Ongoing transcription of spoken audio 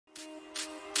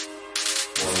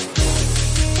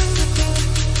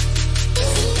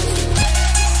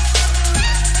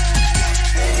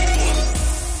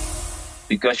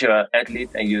because you're an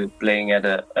athlete and you're playing at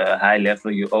a high level,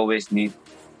 you always need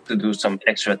to do some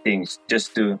extra things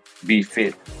just to be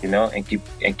fit,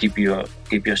 and keep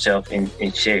yourself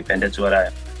in shape. And that's what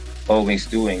I always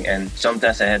doing. And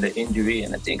sometimes I had an injury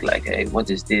and I think like, hey, what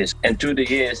is this? And through the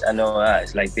years, I know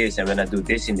it's like this. And when I do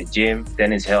this in the gym,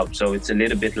 then it's helped. So it's a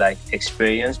little bit like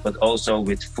experience, but also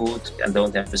with food. I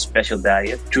don't have a special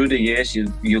diet. Through the years,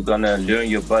 you're gonna learn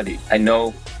your body. I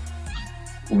know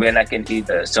when I can eat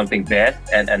something bad,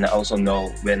 and I also know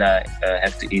when I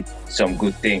have to eat some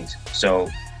good things. So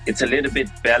it's a little bit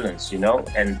balanced,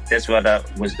 and that's what I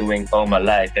was doing all my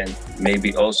life. And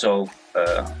maybe also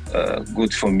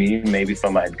good for me, maybe for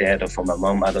my dad or for my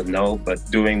mom, I don't know. But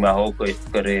during my whole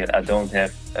career, I don't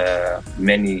have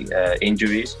many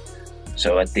injuries.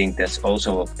 So I think that's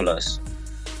also a plus.